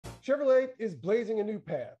Chevrolet is blazing a new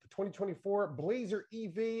path. The 2024 Blazer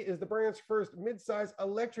EV is the brand's first midsize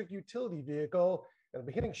electric utility vehicle, and it'll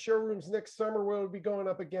be hitting showrooms next summer where it'll be going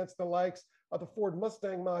up against the likes of the Ford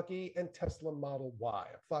Mustang Mach-E and Tesla Model Y.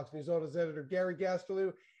 Fox News Autos editor Gary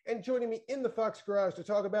Gastelou, and joining me in the Fox Garage to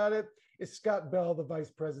talk about it is Scott Bell, the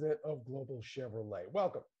Vice President of Global Chevrolet.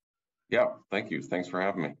 Welcome. Yeah, thank you. Thanks for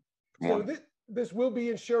having me. Good morning. So this will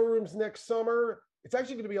be in showrooms next summer. It's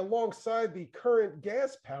actually going to be alongside the current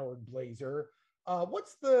gas-powered Blazer.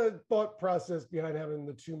 What's the thought process behind having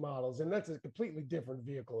the two models? And that's a completely different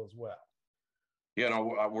vehicle as well. Yeah,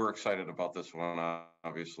 no, we're excited about this one.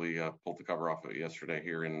 Obviously, pulled the cover off of it yesterday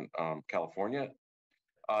here in California.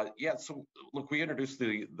 So look, we introduced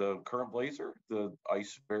the current Blazer, the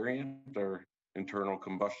ICE variant, or internal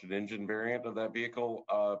combustion engine variant of that vehicle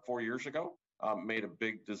 4 years ago. Made a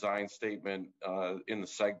big design statement in the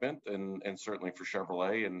segment and certainly for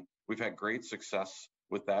Chevrolet. And we've had great success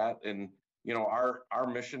with that. And, you know, our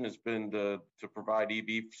mission has been to provide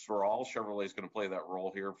EVs for all. Chevrolet is going to play that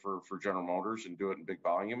role here for General Motors and do it in big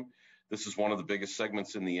volume. This is one of the biggest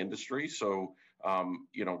segments in the industry. So,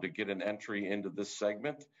 to get an entry into this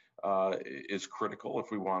segment is critical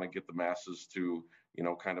if we want to get the masses to,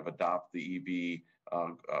 kind of adopt the EV,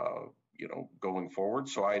 going forward.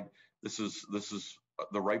 So this is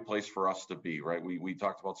the right place for us to be, right? We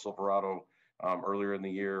talked about Silverado earlier in the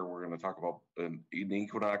year. We're going to talk about an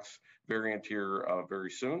Equinox variant here very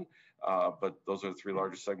soon. But those are the three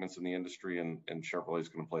largest segments in the industry, and Chevrolet is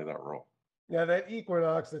going to play that role. Now, that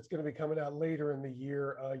Equinox that's going to be coming out later in the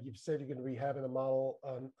year, you've said you're going to be having a model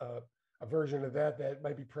on a version of that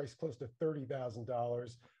might be priced close to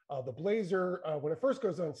 $30,000. The Blazer, when it first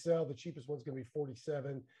goes on sale, the cheapest one's going to be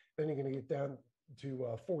 $47,000. Then you're going to get down to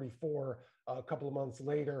 $44,000 a couple of months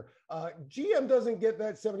later. GM doesn't get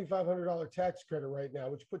that $7,500 tax credit right now,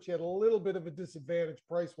 which puts you at a little bit of a disadvantage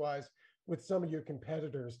price-wise with some of your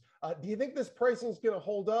competitors. Do you think this pricing is going to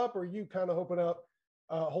hold up, or are you kind of holding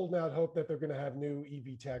out hope that they're going to have new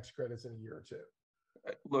EV tax credits in a year or two?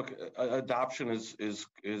 Look, adoption is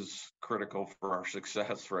critical for our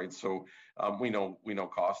success, right? So we know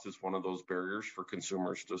cost is one of those barriers for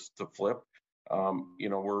consumers to flip.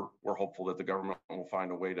 We're hopeful that the government will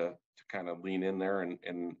find a way to kind of lean in there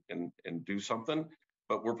and do something.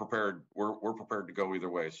 But we're prepared. We're prepared to go either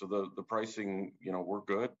way. So the pricing, we're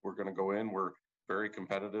good. We're going to go in. We're very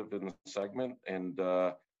competitive in the segment, and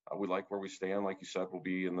we like where we stand. Like you said, we'll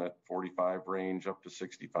be in that 45 range up to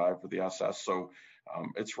 65 for the SS. So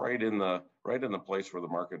it's right in the place where the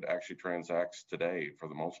market actually transacts today for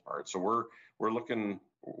the most part. So we're looking,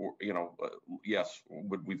 yes,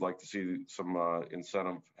 we'd like to see some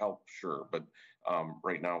incentive help, sure, but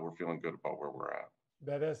right now we're feeling good about where we're at.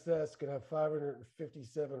 That SS can have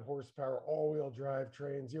 557 horsepower, all-wheel drive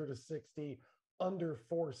train, 0 to 60 under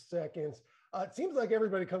 4 seconds. It seems like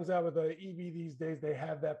everybody comes out with an EV these days. They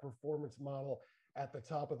have that performance model at the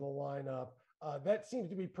top of the lineup. That seems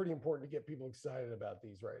to be pretty important to get people excited about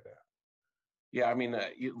these right now. Yeah, I mean,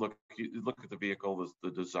 you look at the vehicle.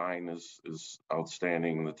 The design is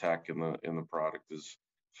outstanding. The tech in the product is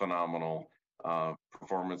phenomenal.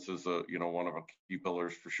 Performance is one of the key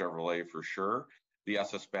pillars for Chevrolet for sure. The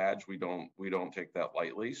SS badge, we don't take that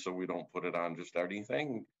lightly, so we don't put it on just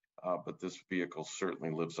anything. But this vehicle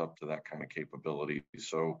certainly lives up to that kind of capability.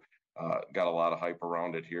 So got a lot of hype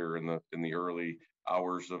around it here in the early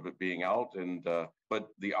hours of it being out. And but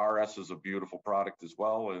the RS is a beautiful product as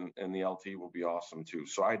well, and the LT will be awesome too.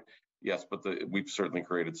 So but we've certainly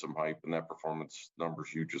created some hype, and that performance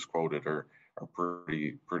numbers you just quoted are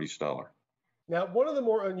pretty stellar. Now, one of the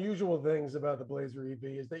more unusual things about the Blazer EV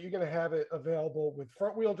is that you're going to have it available with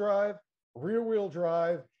front-wheel drive, rear-wheel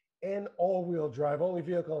drive, and all-wheel drive. Only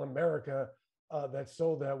vehicle in America that's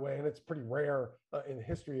sold that way, and it's pretty rare in the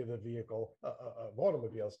history of the vehicle of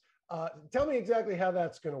automobiles. Tell me exactly how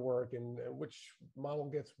that's going to work, and which model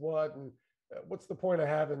gets what, and what's the point of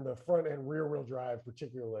having the front and rear-wheel drive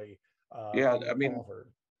particularly offered?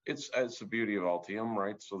 It's the beauty of Ultium,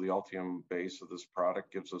 right? So the Ultium base of this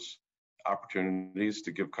product gives us opportunities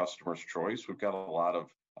to give customers choice. We've got a lot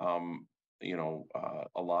of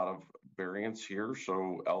variants here.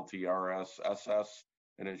 So LT, RS, SS,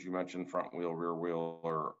 and as you mentioned, front wheel, rear wheel,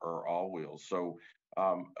 or all wheels. So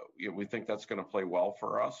we think that's going to play well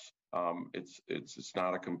for us. It's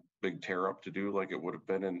not a big tear up to do like it would have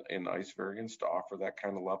been in ICE variants to offer that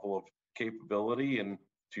kind of level of capability. And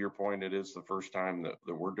to your point, it is the first time that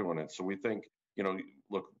we're doing it. So we think,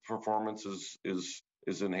 look, performance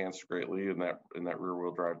is enhanced greatly in that rear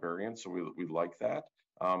wheel drive variant. So we like that.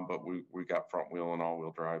 But we got front wheel and all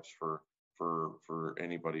wheel drives for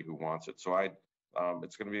anybody who wants it. So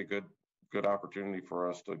it's going to be a good opportunity for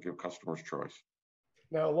us to give customers choice.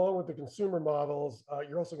 Now, along with the consumer models,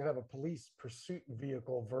 you're also going to have a police pursuit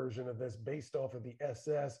vehicle version of this based off of the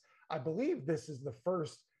SS. I believe this is the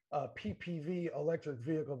first PPV electric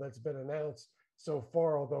vehicle that's been announced so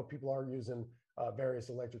far, although people are using various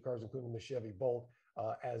electric cars, including the Chevy Bolt,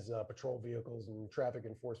 as patrol vehicles and traffic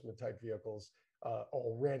enforcement type vehicles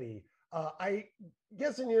already. I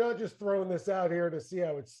guessing you're not just throwing this out here to see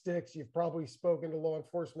how it sticks. You've probably spoken to law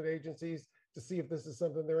enforcement agencies to see if this is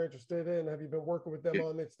something they're interested in. Have you been working with them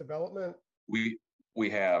on its development? We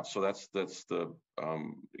have. So that's the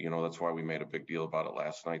that's why we made a big deal about it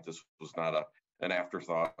last night. This was not an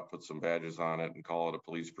afterthought. Put some badges on it and call it a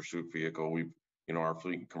police pursuit vehicle. Our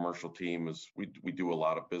fleet and commercial team we do a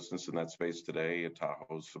lot of business in that space today, and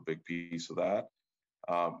Tahoe's a big piece of that.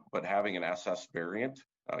 But having an SS variant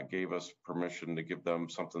gave us permission to give them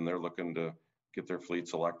something they're looking to get their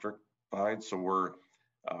fleets electrified. So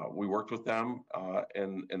we worked with them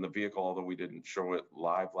and the vehicle, although we didn't show it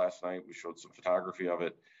live last night, we showed some photography of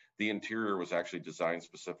it. The interior was actually designed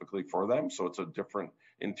specifically for them. So it's a different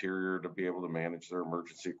interior to be able to manage their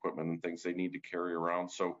emergency equipment and things they need to carry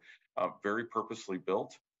around. So very purposely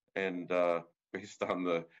built, and based on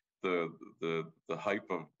the hype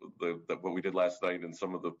of what we did last night, and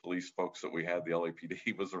some of the police folks that we had, the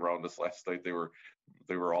LAPD was around us last night. They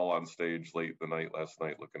were all on stage late in the night last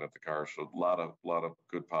night looking at the car. So a lot of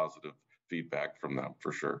good positive feedback from them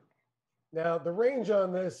for sure. Now, the range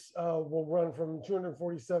on this will run from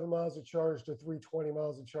 247 miles of charge to 320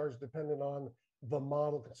 miles of charge, depending on the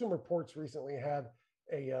model. Consumer Reports recently had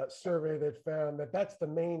a survey that found that that's the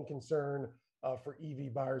main concern for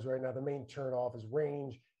EV buyers right now. The main turnoff is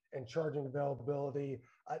range and charging availability.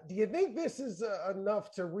 Do you think this is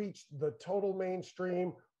enough to reach the total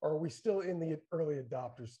mainstream, or are we still in the early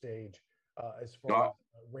adopter stage as far as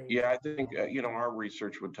range? Yeah, I think our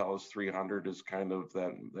research would tell us 300 is kind of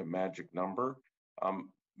the magic number.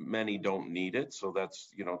 Many don't need it, so that's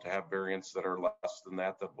to have variants that are less than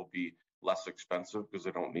that will be less expensive because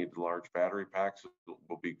they don't need the large battery packs. It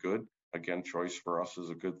will be good. Again, choice for us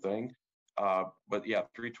is a good thing. But yeah,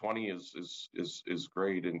 320 is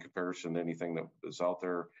great in comparison to anything that is out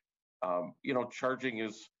there. Charging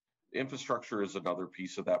infrastructure is another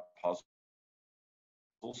piece of that puzzle.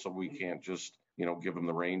 So we can't just give them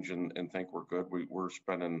the range and think we're good. We're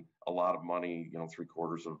spending a lot of money,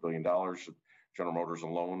 $750 million, General Motors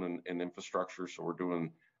alone in infrastructure. So we're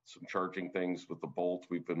doing some charging things with the Bolt.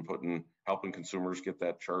 We've been helping consumers get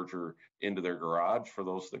that charger into their garage for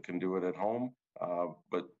those that can do it at home.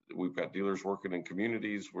 But we've got dealers working in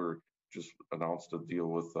communities. We're just announced a deal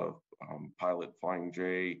with Pilot Flying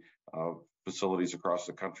J facilities across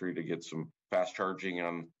the country to get some fast charging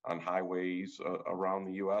on highways around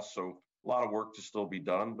the U.S. So a lot of work to still be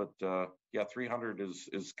done. But 300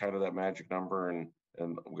 is kind of that magic number, and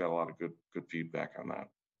we got a lot of good feedback on that.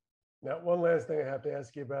 Now, one last thing I have to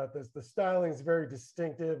ask you about this. The styling is very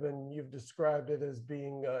distinctive, and you've described it as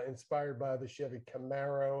being inspired by the Chevy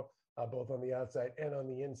Camaro, both on the outside and on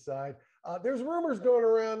the inside. There's rumors going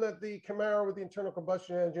around that the Camaro with the internal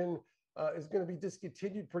combustion engine is going to be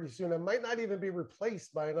discontinued pretty soon. It might not even be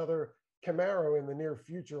replaced by another Camaro in the near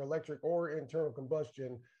future, electric or internal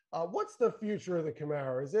combustion. What's the future of the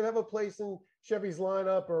Camaro? Does it have a place in Chevy's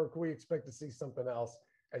lineup, or can we expect to see something else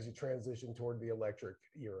as you transition toward the electric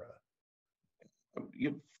era?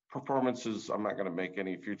 Performances, I'm not going to make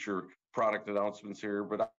any future product announcements here,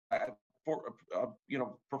 but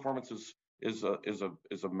performance is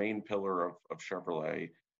a main pillar of Chevrolet.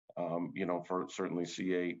 For certainly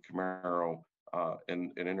C8 Camaro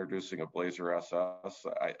and introducing a Blazer SS,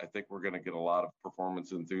 I think we're going to get a lot of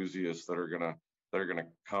performance enthusiasts that are going to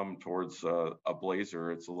come towards a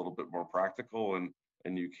Blazer. It's a little bit more practical,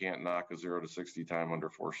 and you can't knock a 0 to 60 time under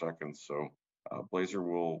 4 seconds. So Blazer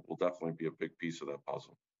will definitely be a big piece of that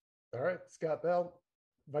puzzle. All right, Scott Bell,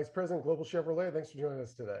 Vice President, Global Chevrolet. Thanks for joining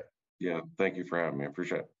us today. Yeah, thank you for having me. I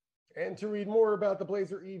appreciate it. And to read more about the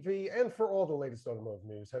Blazer EV and for all the latest automotive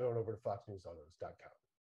news, head on over to foxnewsautos.com.